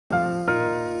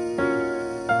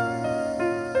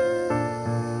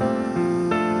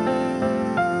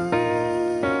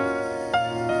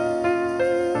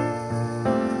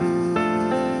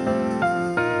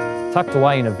Tucked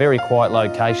away in a very quiet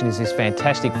location is this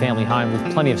fantastic family home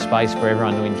with plenty of space for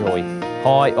everyone to enjoy.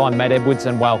 Hi, I'm Matt Edwards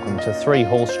and welcome to 3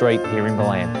 Hall Street here in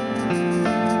Ballan.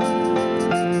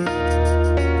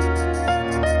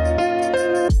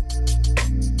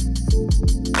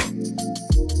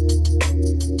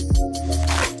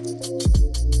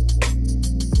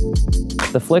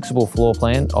 The flexible floor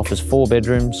plan offers 4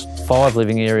 bedrooms, 5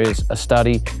 living areas, a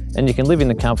study, and you can live in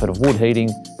the comfort of wood heating,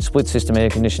 split system air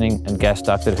conditioning and gas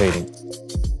ducted heating.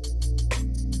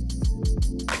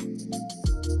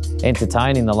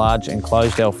 Entertain in the large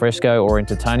enclosed alfresco or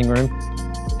entertaining room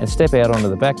and step out onto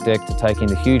the back deck to take in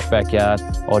the huge backyard,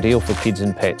 ideal for kids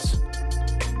and pets.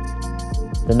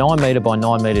 The 9 metre by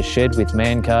 9 metre shed with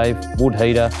man cave, wood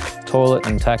heater, toilet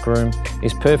and tack room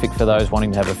is perfect for those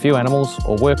wanting to have a few animals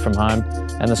or work from home,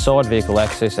 and the side vehicle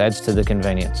access adds to the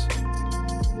convenience.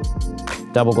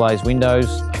 Double glazed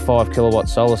windows, a 5 kilowatt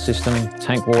solar system,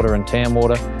 tank water and town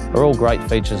water are all great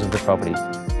features of the property.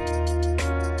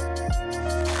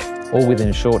 All within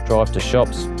a short drive to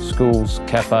shops, schools,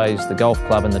 cafes, the golf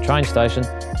club and the train station.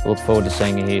 I look forward to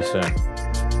seeing you here soon.